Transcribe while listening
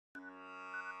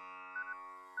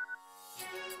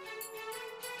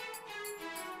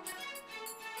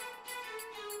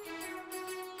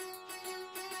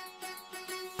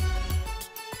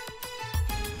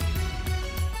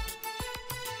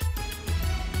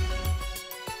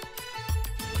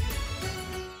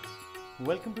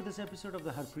Welcome to this episode of the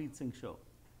Harpreet Singh show.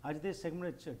 ਅੱਜ ਦੇ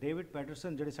segment ਵਿੱਚ ਡੇਵਿਡ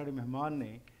ਪੈਟਰਸਨ ਜਿਹੜੇ ਸਾਡੇ ਮਹਿਮਾਨ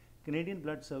ਨੇ ਕੈਨੇਡੀਅਨ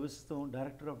ਬਲੱਡ ਸਰਵਿਸ ਤੋਂ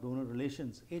ਡਾਇਰੈਕਟਰ ਆਫ ਡੋਨਰ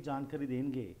ਰਿਲੇਸ਼ਨਸ ਇਹ ਜਾਣਕਾਰੀ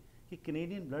ਦੇਣਗੇ ਕਿ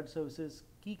ਕੈਨੇਡੀਅਨ ਬਲੱਡ ਸਰਵਿਸਿਜ਼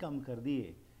ਕੀ ਕੰਮ ਕਰਦੀ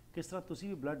ਹੈ, ਕਿਸ ਤਰ੍ਹਾਂ ਤੁਸੀਂ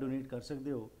ਵੀ ਬਲੱਡ ਡੋਨੇਟ ਕਰ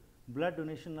ਸਕਦੇ ਹੋ, ਬਲੱਡ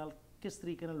ਡੋਨੇਸ਼ਨ ਨਾਲ ਕਿਸ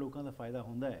ਤਰੀਕੇ ਨਾਲ ਲੋਕਾਂ ਦਾ ਫਾਇਦਾ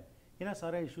ਹੁੰਦਾ ਹੈ। ਇਹਨਾਂ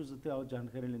ਸਾਰੇ ਇਸ਼ੂਜ਼ ਉੱਤੇ ਆਓ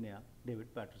ਜਾਣਕਾਰੀ ਲੈਂਦੇ ਹਾਂ ਡੇਵਿਡ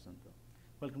ਪੈਟਰਸਨ ਤੋਂ।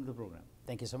 Welcome to the program.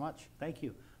 Thank you so much. Thank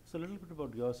you. So a little bit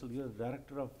about yourself. You're the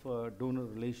director of donor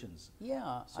relations.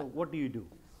 Yeah. So what do you do?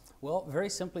 Well, very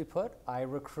simply put, I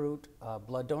recruit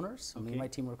blood donors. Okay. Me and my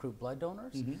team recruit blood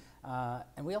donors.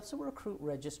 And we also recruit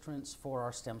registrants for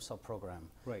our stem cell program.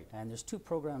 Right. And there's two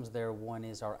programs there. One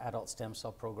is our adult stem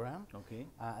cell program. Okay.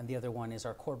 And the other one is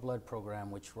our cord blood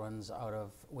program, which runs out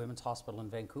of Women's Hospital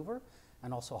in Vancouver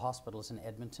and also hospitals in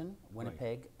Edmonton,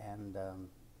 Winnipeg, and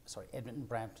Edmonton,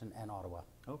 Brampton, and Ottawa.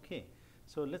 Okay.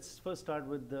 So let's first start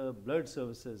with the blood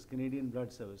services, Canadian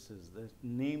Blood Services. The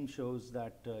name shows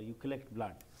that you collect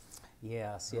blood.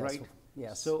 Yes. Right.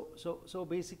 Yes. So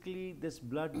basically, this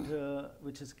blood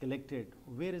which is collected,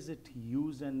 where is it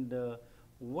used, and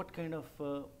what kind of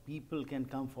people can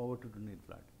come forward to donate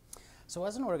blood? So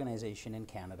as an organization in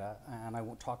Canada, and I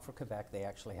won't talk for Quebec, they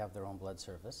actually have their own blood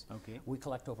service. Okay. We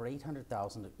collect over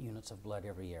 800,000 units of blood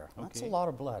every year. Okay. That's a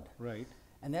lot of blood. Right.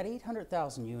 And that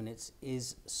 800,000 units is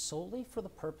solely for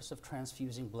the purpose of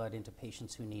transfusing blood into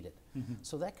patients who need it.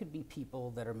 So that could be people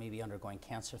that are maybe undergoing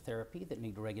cancer therapy that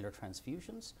need regular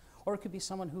transfusions, or it could be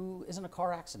someone who is in a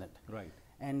car accident. Right.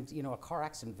 And you know, a car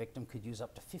accident victim could use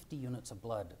up to 50 units of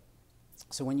blood.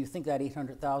 So when you think that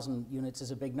 800,000 units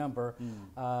is a big number,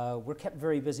 we're kept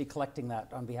very busy collecting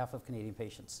that on behalf of Canadian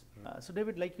patients. So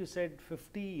David, like you said,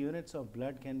 50 units of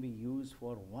blood can be used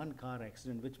for one car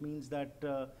accident, which means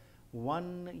that one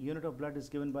unit of blood is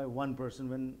given by one person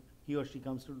when he or she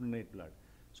comes to donate blood.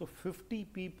 So 50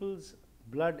 people's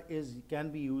blood can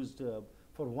be used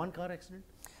for one car accident?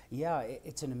 Yeah,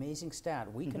 it's an amazing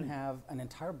stat. We can have an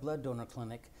entire blood donor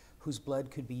clinic whose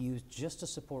blood could be used just to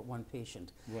support one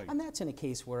patient. Right. And that's in a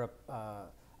case where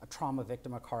a trauma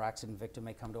victim, a car accident victim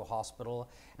may come to a hospital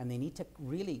and they need to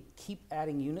really keep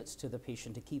adding units to the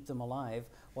patient to keep them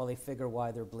alive while they figure why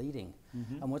they're bleeding.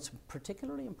 And what's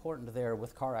particularly important there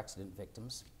with car accident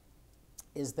victims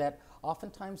is that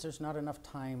oftentimes there's not enough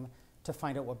time to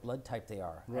find out what blood type they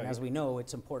are. Right. And as we know,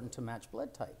 it's important to match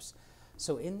blood types.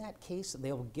 So in that case,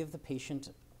 they'll give the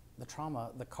patient,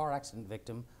 the car accident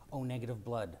victim, O negative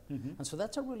blood. And so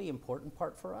that's a really important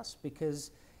part for us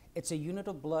because it's a unit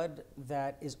of blood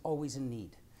that is always in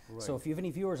need. Right. So if you have any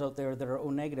viewers out there that are O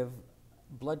negative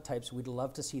blood types, we'd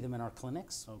love to see them in our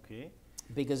clinics. Okay.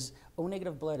 Because O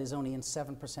negative blood is only in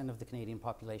 7% of the Canadian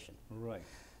population. Right.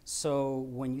 So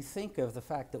when you think of the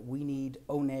fact that we need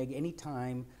O neg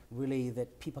anytime really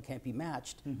that people can't be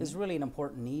matched is really an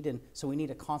important need, and so we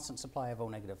need a constant supply of O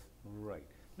negative. Right.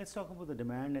 Let's talk about the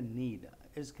demand and need.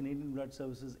 Is Canadian Blood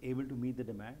Services able to meet the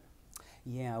demand?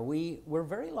 Yeah, we're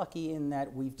very lucky in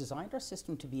that we've designed our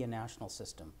system to be a national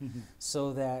system, so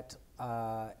that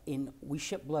we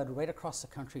ship blood right across the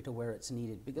country to where it's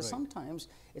needed. Because sometimes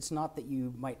it's not that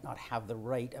you might not have the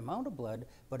right amount of blood,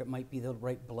 but it might be the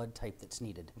right blood type that's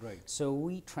needed. Right. So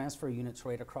we transfer units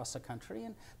right across the country,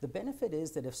 and the benefit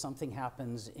is that if something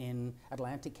happens in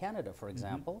Atlantic Canada, for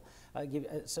example,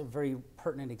 it's a very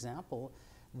pertinent example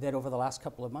that over the last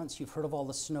couple of months you've heard of all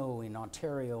the snow in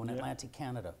Ontario and Atlantic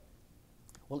Canada.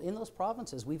 Well, in those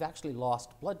provinces, we've actually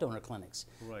lost blood donor clinics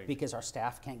because our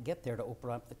staff can't get there to open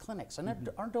up the clinics, and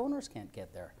our donors can't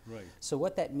get there. Right. So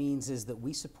what that means is that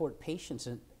we support patients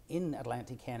in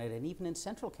Atlantic Canada and even in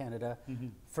Central Canada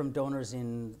from donors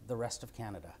in the rest of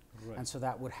Canada. Right. And so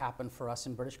that would happen for us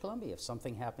in British Columbia. If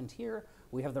something happened here,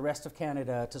 we have the rest of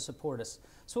Canada to support us.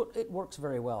 So it works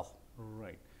very well.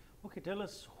 Right. Okay, tell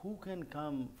us who can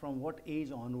come, from what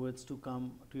age onwards to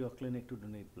come to your clinic to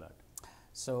donate blood?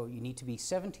 So you need to be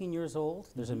 17 years old.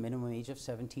 There's a minimum age of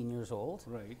 17 years old.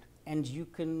 Right. And you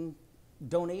can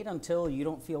donate until you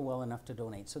don't feel well enough to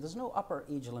donate. So there's no upper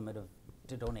age limit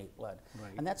to donate blood.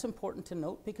 Right. And that's important to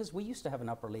note because we used to have an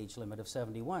upper age limit of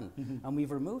 71. And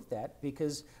we've removed that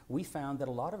because we found that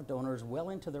a lot of donors well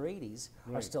into their 80s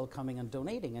are still coming and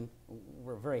donating, and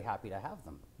we're very happy to have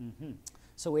them.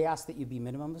 So we ask that you be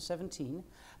minimum of 17.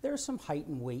 There are some height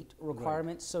and weight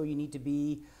requirements, so you need to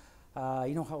be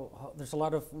you know how there's a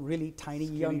lot of really tiny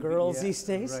young girls these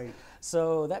days. Right.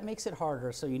 So that makes it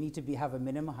harder. So you need to have a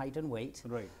minimum height and weight.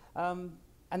 Right.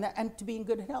 and to be in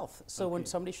good health. So when Okay.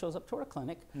 somebody shows up to our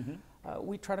clinic,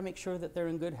 we try to make sure that they're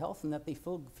in good health and that they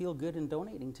feel good in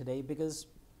donating today, because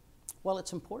while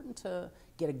it's important to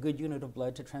get a good unit of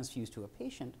blood to transfuse to a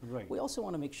patient, Right. we also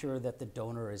want to make sure that the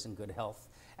donor is in good health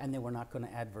and that we're not going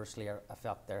to adversely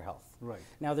affect their health. Right.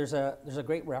 Now, there's a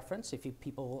great reference if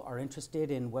people are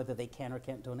interested in whether they can or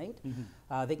can't donate.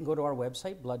 They can go to our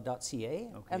website,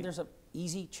 blood.ca, Okay. and there's an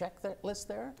easy list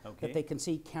there Okay. that they can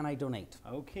see, can I donate?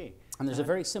 Okay. And there's a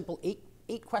very simple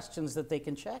eight questions that they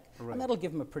can check, Right. and that'll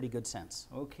give them a pretty good sense.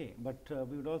 Okay, but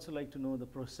we would also like to know the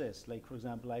process. Like, for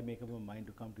example, I make up my mind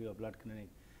to come to your blood clinic.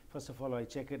 First of all, I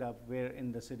check it up where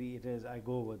in the city it is, I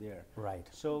go over there. Right.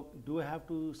 So do I have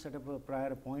to set up a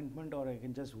prior appointment, or I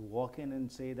can just walk in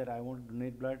and say that I want to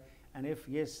donate blood? And if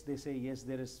yes, they say yes,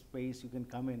 there is space, you can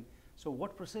come in. So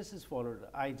what process is followed?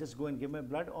 I just go and give my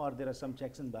blood, or there are some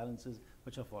checks and balances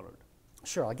which are followed?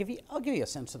 Sure, I'll give you a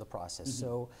sense of the process.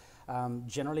 So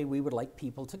generally we would like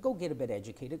people to go get a bit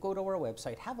educated, go to our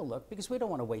website, have a look, because we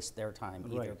don't want to waste their time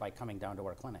either Right. by coming down to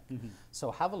our clinic. So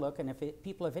have a look, and if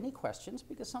people have any questions,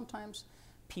 because sometimes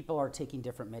people are taking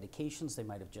different medications, they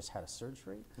might have just had a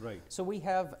surgery. Right. So we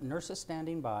have nurses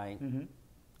standing by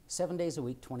 7 days a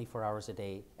week, 24 hours a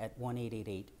day at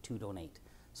 1-888-2-DONATE.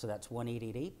 So that's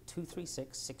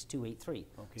 1-888-236-6283.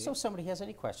 Okay. So if somebody has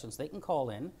any questions, they can call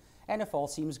in, and if all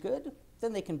seems good,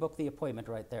 then they can book the appointment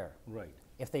right there. Right.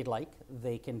 If they'd like,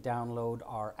 they can download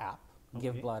our app, Okay.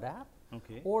 Give Blood app,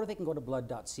 Okay. or they can go to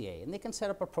blood.ca and they can set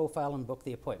up a profile and book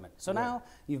the appointment. So Right. now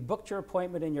you've booked your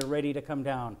appointment and you're ready to come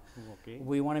down. Okay.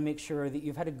 We want to make sure that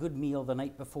you've had a good meal the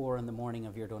night before and the morning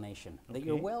of your donation, that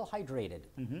you're Okay. well hydrated.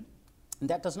 And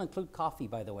that doesn't include coffee,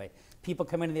 by the way. People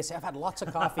come in and they say, I've had lots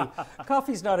of coffee.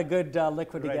 Coffee's not a good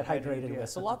liquid to Right, get hydrated hydrated, yeah. with.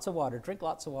 So lots of water, drink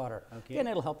lots of water. Okay. And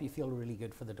it'll help you feel really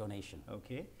good for the donation.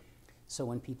 Okay. So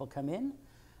when people come in,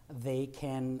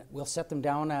 we'll set them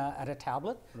down at a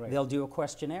tablet, Right. they'll do a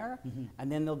questionnaire,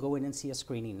 and then they'll go in and see a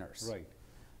screening nurse. Right.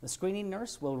 The screening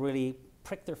nurse will really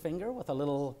prick their finger with a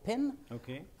little pin,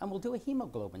 Okay. and we'll do a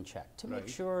hemoglobin check to make Right.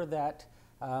 sure that,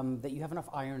 that you have enough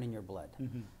iron in your blood.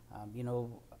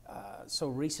 So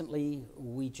recently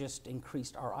we just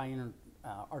increased our iron,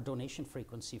 our donation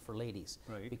frequency for ladies,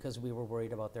 Right. because we were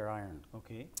worried about their iron.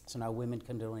 Okay. So now women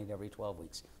can donate every 12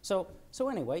 weeks. So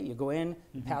anyway, you go in,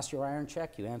 you pass your iron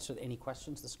check, you answer any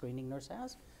questions the screening nurse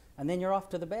has, and then you're off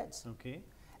to the beds. Okay.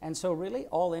 And so really,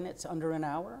 all in, it's under an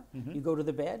hour. You go to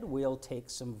the bed, we'll take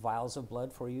some vials of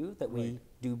blood for you that we Right.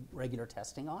 do regular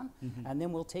testing on, and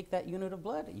then we'll take that unit of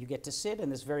blood. You get to sit in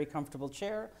this very comfortable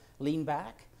chair, lean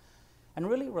back, and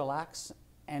really relax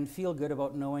and feel good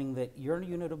about knowing that your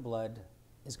unit of blood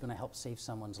is going to help save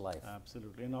someone's life.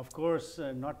 Absolutely. And of course,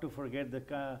 not to forget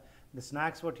the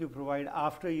snacks what you provide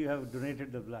after you have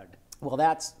donated the blood. Well,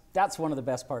 that's one of the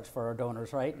best parts for our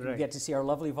donors, right? You Right. get to see our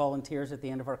lovely volunteers at the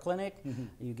end of our clinic.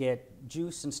 You get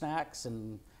juice and snacks,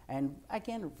 and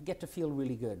again, get to feel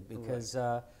really good because,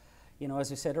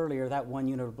 as I said earlier, that one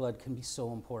unit of blood can be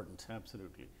so important.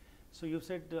 Absolutely. So you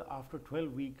said after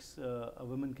 12 weeks, a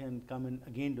woman can come and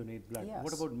again donate blood. Yes.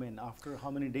 What about men? After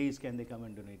how many days can they come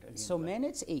and donate again? So blood? men,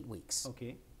 it's 8 weeks,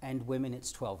 Okay. and women,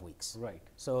 it's 12 weeks. Right.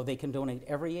 So they can donate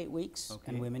every 8 weeks,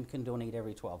 Okay. and women can donate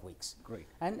every 12 weeks. Great.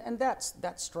 And that's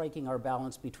striking our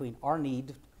balance between our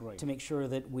need Right. to make sure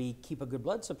that we keep a good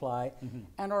blood supply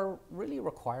and our really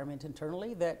requirement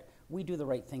internally that we do the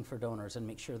right thing for donors and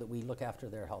make sure that we look after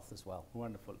their health as well.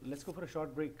 Wonderful. Let's go for a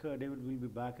short break. David, we'll be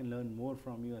back and learn more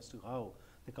from you as to how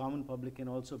the common public can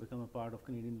also become a part of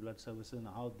Canadian Blood Services and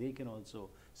how they can also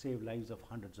save lives of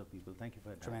hundreds of people. Thank you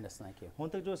for your time. Tremendous, thank you. ਹੁਣ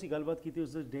ਤੱਕ ਜੋ ਅਸੀਂ ਗੱਲਬਾਤ ਕੀਤੀ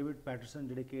ਉਸ ਵਿੱਚ David Patterson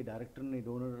ਜਿਹੜੇ ਕਿ ਡਾਇਰੈਕਟਰ ਨੇ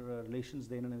ਡੋਨਰ ਰਿਲੇਸ਼ਨਸ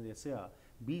ਦੇ, ਇਹਨਾਂ ਨੇ ਦੱਸਿਆ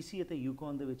BC ਅਤੇ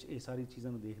ਯੂਕੌਨ ਦੇ ਵਿੱਚ ਇਹ ਸਾਰੀ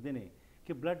ਚੀਜ਼ਾਂ ਨੂੰ ਦੇਖਦੇ ਨੇ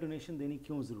ਕਿ ਬਲੱਡ ਡੋਨੇਸ਼ਨ ਦੇਣੀ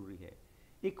ਕਿਉਂ ਜ਼ਰੂਰੀ ਹੈ।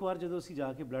 ਇੱਕ ਵਾਰ ਜਦੋਂ ਅਸੀਂ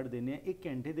ਜਾ ਕੇ ਬਲੱਡ ਦਿੰਦੇ ਹਾਂ 1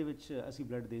 ਘੰਟੇ ਦੇ ਵਿੱਚ ਅਸੀਂ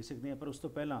ਬਲੱਡ ਦੇ ਸਕਦੇ ਹਾਂ, ਪਰ ਉਸ ਤੋਂ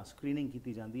ਪਹਿਲਾਂ ਸਕਰੀਨਿੰਗ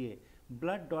ਕੀਤੀ ਜਾਂਦੀ ਹੈ।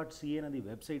 blood.ca ਇਹਨਾਂ ਦੀ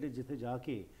ਵੈਬਸਾਈਟ ਹੈ, ਜਿੱਥੇ ਜਾ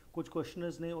ਕੇ ਕੁਝ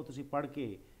ਕੁਐਸਚਨਰਸ ਨੇ ਉਹ ਤੁਸੀਂ ਪੜ੍ਹ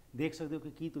ਕੇ ਦੇਖ ਸਕਦੇ ਹੋ ਕਿ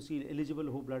ਕੀ ਤੁਸੀਂ ਐਲੀਜੀਬਲ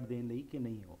ਹੋ ਬਲੱਡ ਦੇਣ ਲਈ ਕਿ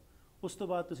ਨਹੀਂ ਹੋ। ਉਸ ਤੋਂ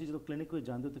ਬਾਅਦ ਤੁਸੀਂ ਜਦੋਂ ਕਲੀਨਿਕ ਵਿੱਚ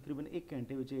ਜਾਂਦੇ ਹੋ ਤਕਰੀਬਨ 1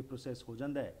 ਘੰਟੇ ਵਿੱਚ ਇਹ ਪ੍ਰੋਸੈਸ ਹੋ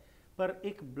ਜਾਂਦਾ ਹੈ। ਪਰ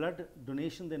ਇੱਕ ਬਲੱਡ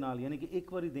ਡੋਨੇਸ਼ਨ ਦੇ ਨਾਲ ਯਾਨੀ ਕਿ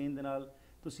ਇੱਕ ਵਾਰੀ ਦੇਣ ਦੇ ਨਾਲ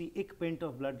ਤੁਸੀਂ 1 ਪਿੰਟ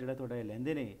ਆਫ ਬਲੱਡ ਜਿਹੜਾ ਤੁਹਾਡਾ ਇਹ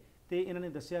ਲੈਂਦੇ ਨੇ, ਤੇ ਇਹਨਾਂ ਨੇ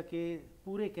ਦੱਸਿਆ ਕਿ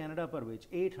ਪੂਰੇ ਕੈਨੇਡਾ ਭਰ ਵਿੱਚ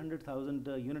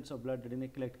 800,000 ਯੂਨਿਟਸ ਆਫ ਬਲੱਡ ਜਿਹੜੇ ਨੇ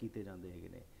ਕਲੈਕਟ ਕੀਤੇ ਜਾਂਦੇ ਹੈਗੇ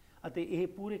ਨੇ ਅਤੇ ਇਹ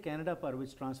ਪੂਰੇ ਕੈਨੇਡਾ ਭਰ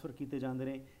ਵਿੱਚ ਟ੍ਰਾਂਸਫਰ ਕੀਤੇ ਜਾਂਦੇ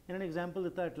ਨੇ। ਇਹਨਾਂ ਨੇ ਐਗਜ਼ਾਮਪਲ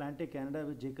ਦਿੱਤਾ ਐਟਲਾਂਟਿਕ ਕੈਨੇਡਾ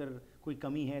ਵਿੱਚ ਜੇਕਰ ਕੋਈ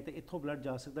ਕਮੀ ਹੈ ਤੇ ਇੱਥੋਂ ਬਲੱਡ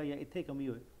ਜਾ ਸਕਦਾ ਜਾਂ ਇੱਥੇ ਕਮੀ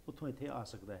ਹੋਏ ਉੱਥੋਂ ਇੱਥੇ ਆ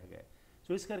ਸਕਦਾ ਹੈਗਾ।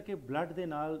 ਸੋ ਇਸ ਕਰਕੇ ਬਲੱਡ ਦੇ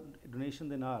ਨਾਲ ਡੋਨੇਸ਼ਨ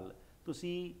ਦੇ ਨਾਲ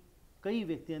ਤੁਸੀਂ ਕਈ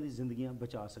ਵਿਅਕਤੀਆਂ ਦੀ ਜ਼ਿੰਦਗੀਆਂ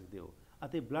ਬਚਾ ਸਕਦੇ ਹੋ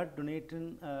ਅਤੇ ਬਲੱਡ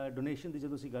ਡੋਨੇਸ਼ਨ ਦੀ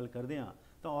ਜਦੋਂ ਅਸੀਂ ਗੱਲ ਕਰਦੇ ਹਾਂ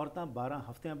ਤਾਂ ਔਰਤਾਂ 12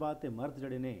 ਹਫ਼ਤਿਆਂ ਬਾਅਦ ਤੇ ਮਰਦ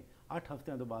ਜਿਹੜੇ ਨੇ 8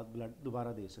 ਹਫ਼ਤਿਆਂ ਤੋਂ ਬਾਅਦ ਬਲੱਡ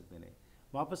ਦੁਬਾਰਾ ਦੇ ਸਕਦੇ ਨੇ।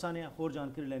 ਵਾਪਸ ਆਉਂਦੇ ਹਾਂ, ਹੋਰ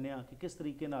ਜਾਣਕਾਰੀ ਲੈਂਦੇ ਹਾਂ ਕਿ ਕਿਸ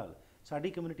ਤਰੀਕੇ ਨਾਲ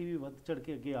ਸਾਡੀ ਕਮਿਊਨਿਟੀ ਵੀ ਵੱਧ ਚੜ੍ਹ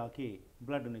ਕੇ ਅੱਗੇ ਆ ਕੇ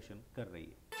ਬਲੱਡ ਡੋਨੇਸ਼ਨ ਕਰ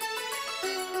ਰਹੀ ਹੈ।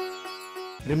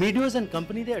 ਰਿਮੀਡੀਓਜ਼ ਐਂਡ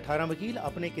ਕੰਪਨੀ ਦੇ 18 ਵਕੀਲ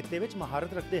ਆਪਣੇ ਕਿੱਤੇ ਵਿੱਚ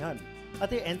ਮਹਾਰਤ ਰੱਖਦੇ ਹਨ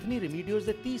ਅਤੇ ਐਂਥਨੀ ਰਿਮੀਡੀਓਜ਼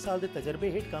ਦੇ 30 ਸਾਲ ਦੇ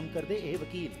ਤਜਰਬੇ ਹੇਠ ਕੰਮ ਕਰਦੇ ਇਹ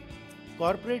ਵਕੀਲ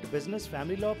corporate business,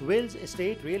 family law, wills,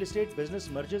 real estate, business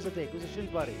ਮਰਜਰਸ ਅਤੇ ਐਕੁਜ਼ੀਸ਼ਨਸ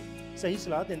ਬਾਰੇ ਸਹੀ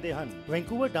ਸਲਾਹ ਦਿੰਦੇ ਹਨ।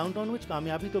 ਵੈਂਕੂਵਰ ਡਾਊਨਟਾਊਨ ਵਿੱਚ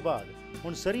ਕਾਮਯਾਬੀ ਤੋਂ ਬਾਅਦ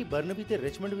ਹੁਣ ਸਰੀ, ਬਰਨਬੀ ਤੇ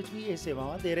ਰਿਚਮੰਡ ਵਿੱਚ ਵੀ ਇਹ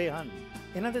ਸੇਵਾਵਾਂ ਦੇ ਰਹੇ ਹਨ।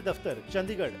 ਇਹਨਾਂ ਦੇ ਦਫ਼ਤਰ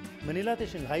ਚੰਡੀਗੜ੍ਹ, ਮਨੀਲਾ ਤੇ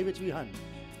ਸ਼ੰਘਾਈ ਵਿੱਚ ਵੀ ਹਨ।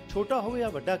 ਛੋਟਾ ਹੋਵੇ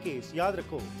ਜਾਂ ਵੱਡਾ ਕੇਸ, ਯਾਦ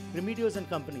ਰੱਖੋ ਰਿਮੀਡੀਓਜ਼ ਐਂਡ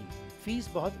ਕੰਪਨੀ ਫੀਸ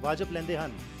ਬਹੁਤ ਵਾਜਬ ਲੈਂਦੇ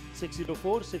ਹਨ।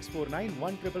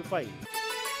 6046491555।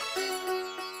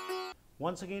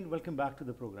 Once again, welcome back to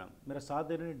the program. ਮੇਰਾ ਸਾਥ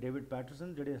ਦੇ ਰਹੇ ਨੇ ਡੇਵਿਡ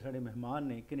ਪੈਟਰਸਨ, ਜਿਹੜੇ ਸਾਡੇ ਮਹਿਮਾਨ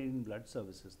ਨੇ ਕੈਨੇਡੀਅਨ ਬਲੱਡ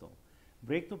ਸਰਵਿਸਿਜ਼ ਤੋਂ।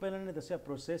 ਬ੍ਰੇਕ ਤੋਂ ਪਹਿਲਾਂ ਨੇ ਦੱਸਿਆ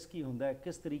ਪ੍ਰੋਸੈਸ ਕੀ ਹੁੰਦਾ ਹੈ,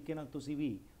 ਕਿਸ ਤਰੀਕੇ ਨਾਲ ਤੁਸੀਂ ਵੀ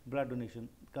ਬਲੱਡ ਡੋਨੇਸ਼ਨ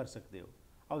ਕਰ ਸਕਦੇ ਹੋ।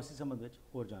 ਆਓ ਇਸੇ ਸੰਬੰਧ ਵਿੱਚ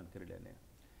ਹੋਰ ਜਾਣਕਾਰੀ ਲੈਂਦੇ ਹਾਂ।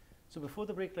 So before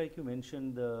the break, like you mentioned,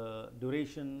 the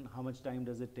duration, how much time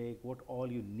does it take, what all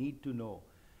you need to know.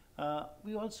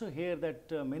 We also hear that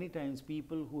many times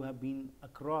people who have been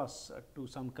across to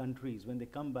some countries, when they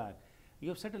come back, you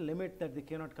have set a limit that they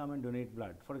cannot come and donate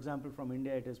blood. For example, from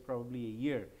India, it is probably a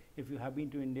year. If you have been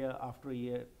to India after a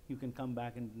year, you can come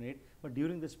back and donate, but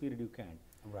during this period, you can't.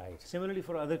 Right. Similarly,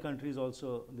 for other countries also,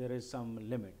 there is some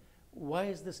limit. Why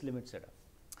is this limit set up?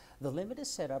 The limit is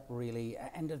set up really,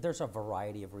 and there's a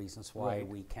variety of reasons why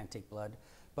we can't take blood,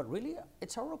 but really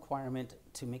it's our requirement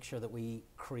to make sure that we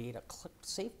create a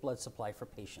safe blood supply for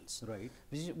patients. Right.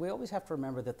 Because we always have to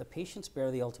remember that the patients bear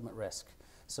the ultimate risk.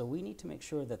 So we need to make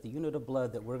sure that the unit of blood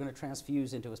that we're going to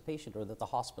transfuse into his patient, or that the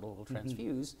hospital will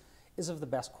transfuse, is of the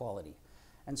best quality.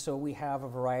 And so we have a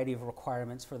variety of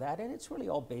requirements for that, and it's really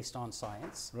all based on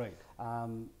science. Right.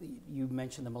 You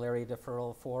mentioned the malaria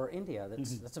deferral for India.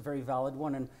 That's a very valid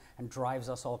one, and drives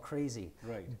us all crazy.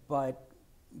 Right. But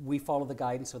we follow the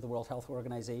guidance of the World Health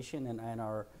Organization and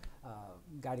our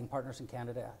guiding partners in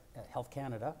Canada, Health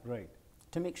Canada, Right.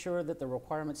 to make sure that the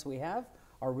requirements we have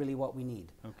are really what we need.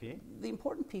 Okay. The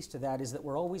important piece to that is that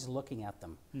we're always looking at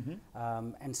them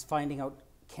and finding out,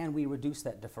 can we reduce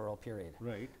that deferral period?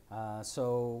 Right. So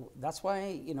that's why,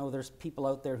 you know, there's people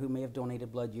out there who may have donated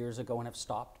blood years ago and have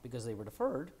stopped because they were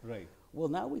deferred. Right. Well,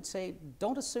 now we'd say,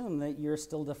 don't assume that you're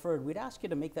still deferred. We'd ask you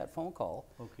to make that phone call.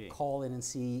 Okay. Call in and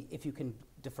see if you can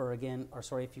defer again, or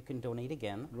sorry, if you can donate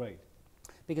again. Right.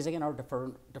 Because again, our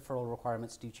deferral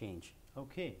requirements do change.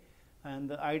 Okay. And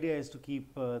the idea is to keep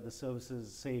the services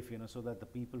safe, you know, so that the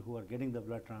people who are getting the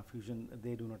blood transfusion,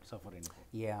 they do not suffer anything.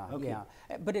 Yeah, Okay. yeah.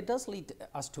 But it does lead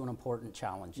us to an important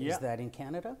challenge, is that in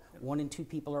Canada, 1 in 2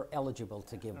 people are eligible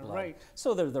to give blood. Right.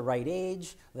 So they're the right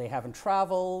age, they haven't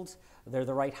traveled, they're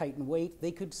the right height and weight,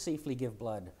 they could safely give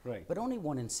blood. Right. But only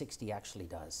 1 in 60 actually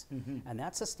does. And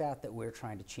that's a stat that we're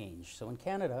trying to change. So in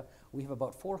Canada, we have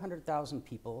about 400,000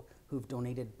 people who've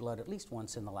donated blood at least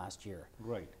once in the last year.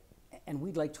 Right. And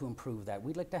we'd like to improve that.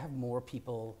 We'd like to have more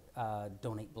people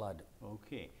donate blood.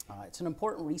 Okay. It's an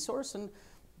important resource, and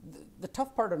the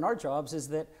tough part in our jobs is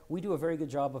that we do a very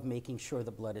good job of making sure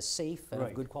the blood is safe and of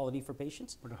Right. good quality for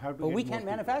patients. But how to we get more can't people?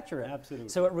 manufacture it.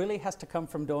 Absolutely. So it really has to come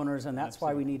from donors, and that's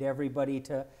why we need everybody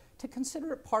to consider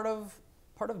it part of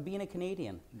being a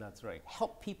Canadian. That's right.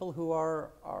 Help people who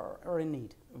are in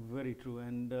need. Very true.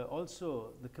 And also,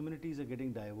 the communities are getting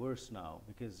diverse now,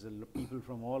 because people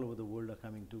from all over the world are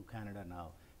coming to Canada now.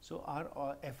 So are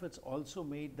our efforts also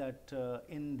made that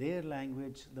in their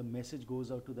language, the message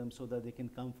goes out to them so that they can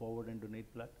come forward and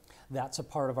donate blood? That's a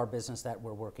part of our business that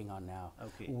we're working on now.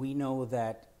 Okay. We know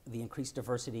that the increased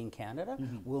diversity in Canada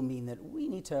will mean that we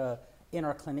need to, in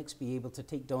our clinics, be able to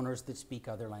take donors that speak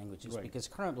other languages, Right. because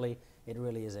currently it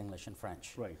really is English and French.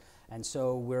 Right. And so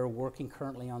we're working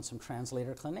currently on some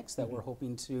translator clinics that we're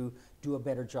hoping to do a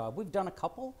better job. We've done a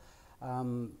couple.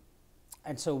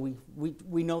 And so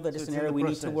we know that So it's it's an in area the we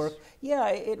need to work. process.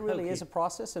 Yeah, it really Okay. is a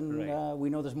process, and Right. we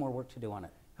know there's more work to do on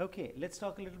it. Okay, let's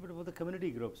talk a little bit about the community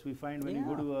groups. We find when you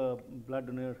go to a blood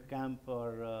donor camp or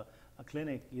a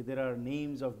clinic, there are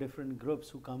names of different groups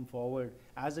who come forward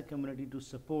as a community to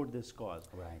support this cause.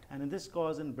 Right. And in this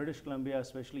cause in British Columbia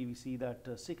especially, we see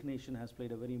that Sikh Nation has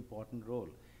played a very important role.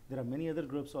 There are many other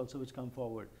groups also which come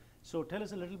forward. So tell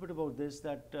us a little bit about this,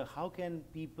 that how can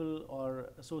people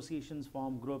or associations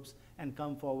form groups and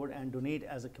come forward and donate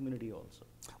as a community also?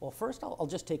 Well, first I'll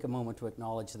just take a moment to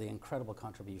acknowledge the incredible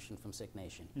contribution from Sikh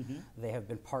Nation. They have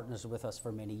been partners with us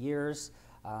for many years.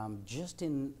 Just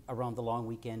in around the long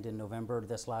weekend in November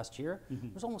this last year,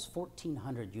 there was almost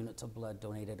 1,400 units of blood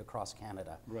donated across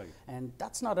Canada. Right. And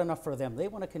that's not enough for them. They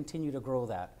want to continue to grow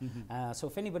that. So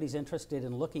if anybody's interested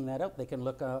in looking that up, they can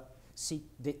look up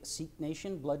Sikh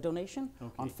Nation Blood Donation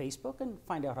on Facebook and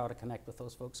find out how to connect with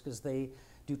those folks, because they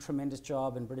do a tremendous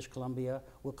job in British Columbia.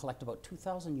 We'll collect about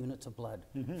 2,000 units of blood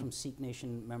from Sikh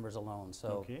Nation members alone.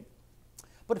 So,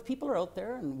 but if people are out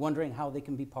there and wondering how they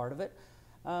can be part of it,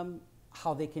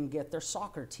 how they can get their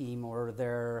soccer team or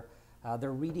their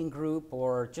reading group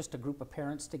or just a group of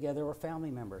parents together or family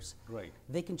members. Right.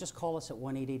 They can just call us at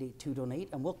 1-888-2-DONATE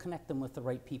and we'll connect them with the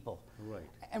right people. Right.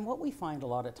 And what we find a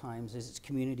lot of times is it's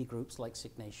community groups like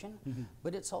Sick Nation,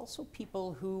 but it's also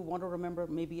people who want to remember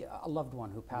maybe a loved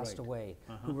one who passed Right. away,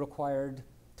 who required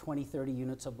 20, 30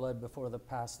 units of blood before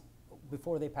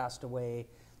they passed away.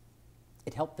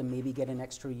 It helped them maybe get an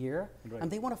extra year, Right. and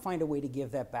they want to find a way to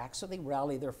give that back, so they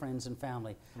rally their friends and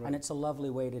family. Right. And it's a lovely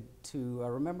way to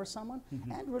remember someone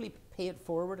and really pay it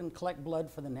forward and collect blood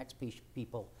for the next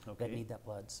people that Okay. need that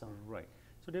blood. So. Right.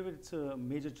 So David, it's a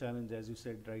major challenge, as you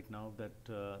said right now, that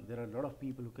there are a lot of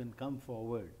people who can come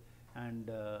forward and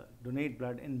donate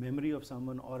blood in memory of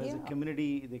someone, or as a Yeah.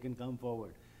 community they can come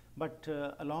forward. But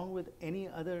along with any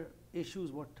other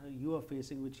issues what you are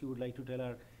facing, which you would like to tell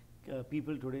our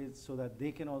people today, so that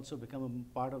they can also become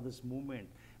a part of this movement,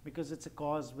 because it's a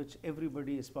cause which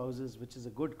everybody espouses, which is a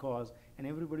good cause, and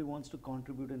everybody wants to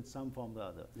contribute in some form or the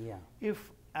other. Yeah.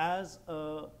 If as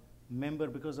a member,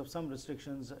 because of some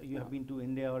restrictions, you have been to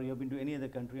India or you have been to any other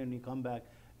country and you come back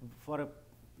for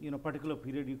a particular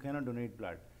period, you cannot donate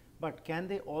blood. But can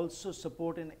they also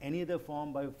support in any other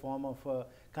form, by form of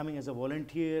coming as a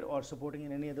volunteer or supporting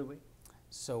in any other way?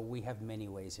 So we have many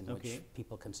ways in Okay. which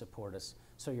people can support us.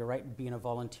 So you're right, being a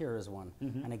volunteer is one.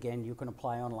 And again, you can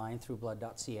apply online through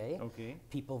blood.ca. Okay.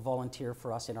 People volunteer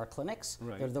for us in our clinics.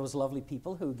 Right. They're those lovely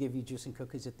people who give you juice and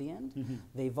cookies at the end.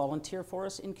 They volunteer for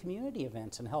us in community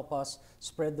events and help us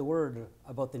spread the word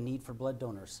about the need for blood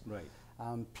donors. Right.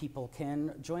 People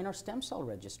can join our stem cell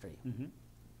registry.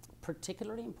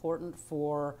 Particularly important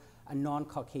for a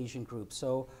non-Caucasian group.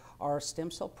 So our stem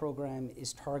cell program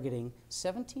is targeting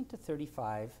 17 to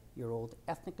 35-year-old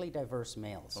ethnically diverse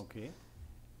males. Okay.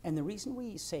 And the reason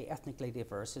we say ethnically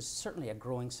diverse is certainly a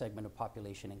growing segment of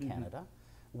population in Canada.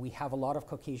 We have a lot of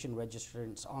Caucasian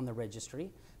registrants on the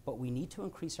registry, but we need to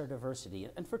increase our diversity,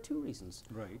 and for two reasons.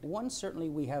 Right. One, certainly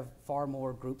we have far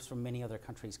more groups from many other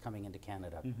countries coming into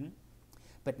Canada.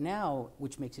 But now,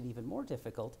 which makes it even more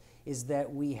difficult, is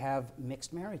that we have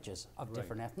mixed marriages of Right.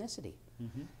 different ethnicity.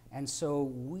 And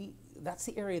so that's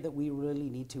the area that we really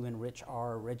need to enrich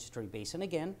our registry base. And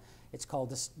again, it's called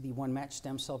the One Match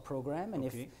Stem Cell Program. And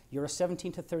Okay. if you're a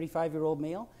 17 to 35-year-old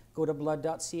male, go to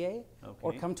blood.ca or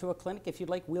Okay. come to a clinic. If you'd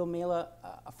like, we'll mail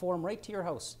a form right to your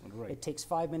house. Right. It takes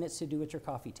 5 minutes to do at your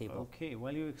coffee table. Okay,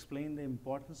 while you explain the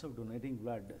importance of donating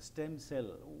blood, stem cell,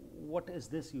 what is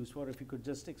this used for? If you could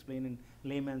just explain in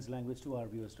layman's language to our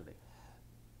viewers today.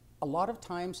 A lot of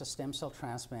times a stem cell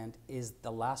transplant is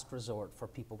the last resort for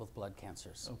people with blood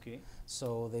cancers. Okay,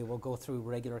 So they will go through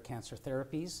regular cancer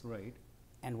therapies, right.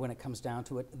 and when it comes down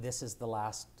to it, this is the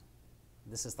last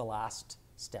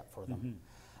step for them.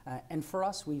 And for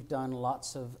us, we've done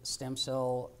lots of stem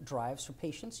cell drives for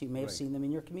patients. You may have Right. seen them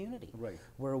in your community, Right.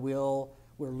 where we're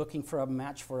looking for a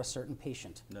match for a certain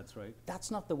patient. That's right.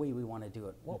 That's not the way we want to do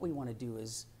it. What we want to do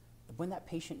is, when that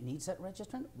patient needs that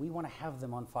registrant, we want to have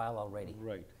them on file already.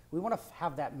 Right. We want to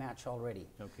have that match already.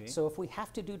 Okay. So if we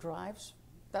have to do drives,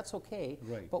 that's okay.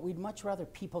 Right. But we'd much rather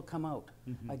people come out.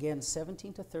 Again,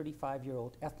 17 to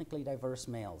 35-year-old ethnically diverse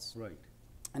males. Right.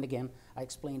 And again, I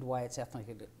explained why it's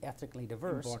ethnically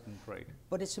diverse. Important, right.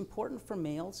 But it's important for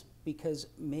males because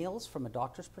males, from a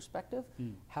doctor's perspective,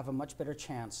 have a much better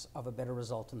chance of a better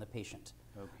result in the patient.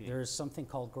 Okay. There's something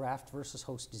called graft versus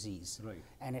host disease. Right.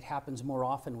 And it happens more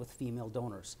often with female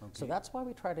donors. So Okay. that's why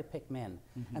we try to pick men.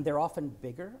 And they're often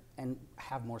bigger and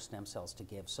have more stem cells to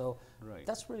give. So Right.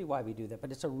 that's really why we do that.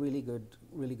 But it's a really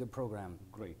good program.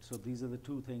 Great. So these are the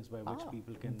two things by which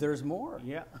people can. There's more.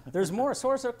 Yeah. There's more.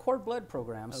 So is our cord blood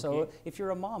program. So Okay. if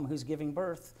you're a mom who's giving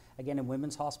birth, again, in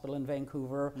Women's Hospital in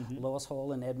Vancouver, Lois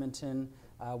Hole in Edmonton,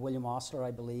 William Osler,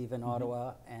 I believe, in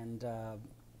Ottawa, and I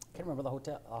can't remember the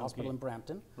hospital Okay. in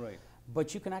Brampton. Right.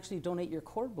 But you can actually donate your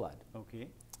cord blood. Okay.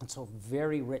 And so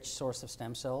very rich source of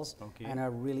stem cells Okay. and a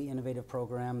really innovative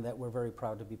program that we're very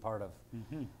proud to be part of.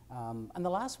 And the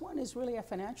last one is really a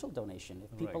financial donation.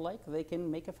 If people Right. like, they can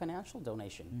make a financial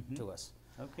donation to us.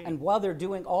 Okay. And while they're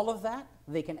doing all of that,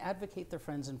 they can advocate their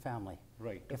friends and family.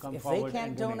 Right. To If, come if they forward can't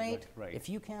and donate, blood. Right. if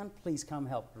you can, please come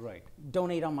help. Right.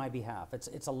 Donate on my behalf.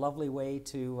 It's a lovely way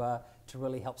to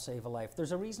really help save a life.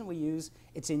 There's a reason we use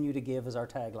 "It's in you to give" as our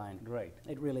tagline. Right.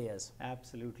 It really is.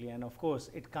 Absolutely. And of course,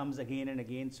 it comes again and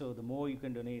again. So the more you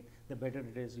can donate, the better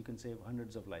it is. You can save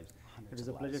hundreds of lives. Hundreds It is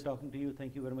a of pleasure lives. talking to you.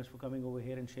 Thank you very much for coming over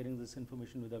here and sharing this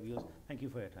information with our viewers. Thank you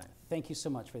for your time. Thank you so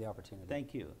much for the opportunity.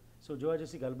 Thank you so ਜੋ ਅੱਜ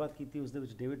ਅਸੀਂ ਗੱਲਬਾਤ ਕੀਤੀ ਉਸ ਦੇ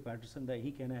ਵਿੱਚ David Patterson ਦਾ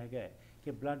ਇਹੀ ਕਹਿਣਾ ਹੈਗਾ ਹੈ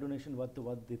ਕਿ ਬਲੱਡ ਡੋਨੇਸ਼ਨ ਵੱਧ ਤੋਂ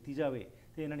ਵੱਧ ਦਿੱਤੀ ਜਾਵੇ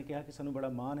ਤੇ ਇਹਨਾਂ ਨੇ ਕਿਹਾ ਕਿ ਸਾਨੂੰ ਬੜਾ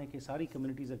ਮਾਣ ਹੈ ਕਿ ਸਾਰੀ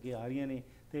ਕਮਿਊਨਿਟੀਜ਼ ਅੱਗੇ ਆ ਰਹੀਆਂ ਨੇ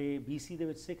ਤੇ BC ਦੇ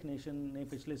ਵਿੱਚ ਸਿੱਖ ਨੇਸ਼ਨ ਨੇ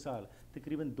ਪਿਛਲੇ ਸਾਲ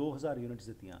ਤਕਰੀਬਨ 2000 ਯੂਨਿਟਸ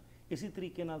ਦਿੱਤੀਆਂ ਇਸੇ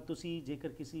ਤਰੀਕੇ ਨਾਲ ਤੁਸੀਂ ਜੇਕਰ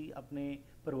ਕਿਸੇ ਆਪਣੇ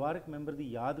ਪਰਿਵਾਰਕ ਮੈਂਬਰ ਦੀ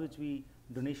ਯਾਦ ਵਿੱਚ ਵੀ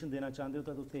ਡੋਨੇਸ਼ਨ ਦੇਣਾ ਚਾਹੁੰਦੇ ਹੋ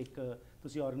ਤਾਂ ਉੱਥੇ ਇੱਕ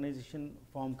ਤੁਸੀਂ ਆਰਗੇਨਾਈਜੇਸ਼ਨ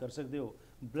ਫਾਰਮ ਕਰ ਸਕਦੇ ਹੋ,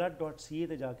 blood.ca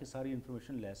ਤੇ ਜਾ ਕੇ ਸਾਰੀ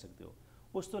ਇਨਫੋਰਮੇਸ਼ਨ ਲੈ ਸਕਦੇ ਹੋ।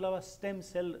 ਉਸ ਤੋਂ ਇਲਾਵਾ ਸਟੈਮ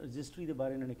ਸੈੱਲ ਰਜਿਸਟਰੀ ਦੇ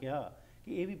ਬਾਰੇ ਇਹਨਾਂ ਨੇ ਕਿਹਾ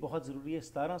ਕਿ ਇਹ ਵੀ ਬਹੁਤ ਜ਼ਰੂਰੀ ਹੈ।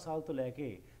 17 ਸਾਲ ਤੋਂ ਲੈ ਕੇ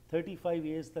 35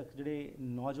 ਈਅਰਸ ਤੱਕ ਜਿਹੜੇ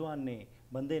ਨੌਜਵਾਨ ਨੇ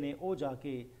ਬੰਦੇ ਨੇ ਉਹ ਜਾ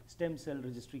ਕੇ ਸਟੈਮ ਸੈੱਲ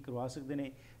ਰਜਿਸਟਰੀ ਕਰਵਾ ਸਕਦੇ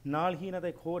ਨੇ। ਨਾਲ ਹੀ ਇਹਨਾਂ ਦਾ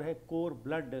ਇੱਕ ਹੋਰ ਹੈ ਕੋਰ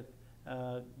ਬਲੱਡ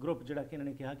ਗਰੁੱਪ, ਜਿਹੜਾ ਕਿ ਇਹਨਾਂ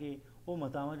ਨੇ ਕਿਹਾ ਕਿ ਉਹ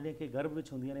ਮਾਤਾਵਾਂ ਜਿਹੜੀਆਂ ਕਿ ਗਰਭ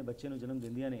ਵਿੱਚ ਹੁੰਦੀਆਂ ਨੇ, ਬੱਚੇ ਨੂੰ ਜਨਮ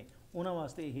ਦਿੰਦੀਆਂ ਨੇ, ਉਹਨਾਂ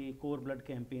ਵਾਸਤੇ ਇਹ ਕੋਰ ਬਲੱਡ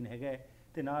ਕੈਂਪੇਨ ਹੈਗਾ।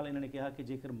 ਤੇ ਨਾਲ ਇਹਨਾਂ ਨੇ ਕਿਹਾ ਕਿ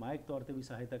ਜੇਕਰ ਮਾਇਕ ਤੌਰ ਤੇ ਵੀ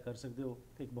ਸਹਾਇਤਾ ਕਰ ਸਕਦੇ ਹੋ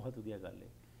ਤਾਂ ਇੱਕ ਬਹੁਤ ਵਧੀਆ ਗੱਲ ਹੈ।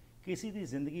 ਕਿਸੇ ਦੀ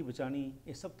ਜ਼ਿੰਦਗੀ ਬਚਾਉਣੀ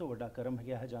ਇਹ ਸਭ ਤੋਂ ਵੱਡਾ ਕਰਮ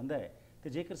ਕਿਹਾ ਜਾਂਦਾ ਹੈ, ਤੇ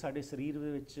ਜੇਕਰ ਸਾਡੇ ਸਰੀਰ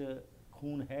ਦੇ ਵਿੱਚ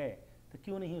ਖੂਨ ਹੈ ਤਾਂ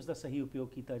ਕਿਉਂ ਨਹੀਂ ਉਸ ਦਾ ਸਹੀ ਉਪਯੋਗ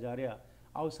ਕੀਤਾ ਜਾ ਰਿਹਾ।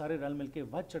 ਆਓ ਸਾਰੇ ਰਲ ਮਿਲ ਕੇ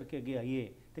ਵੱਧ ਚੜ੍ਹ ਕੇ ਅੱਗੇ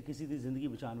ਆਈਏ ਤੇ ਕਿਸੇ ਦੀ ਜ਼ਿੰਦਗੀ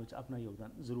ਬਚਾਉਣ ਵਿੱਚ ਆਪਣਾ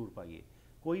ਯੋਗਦਾਨ ਜ਼ਰੂਰ ਪਾਈਏ।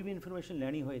 ਕੋਈ ਵੀ ਇਨਫੋਰਮੇਸ਼ਨ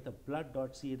ਲੈਣੀ ਹੋਏ ਤਾਂ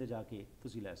blood.ca ਤੇ ਜਾ ਕੇ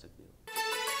ਤੁਸੀਂ ਲੈ ਸਕਦੇ ਹੋ।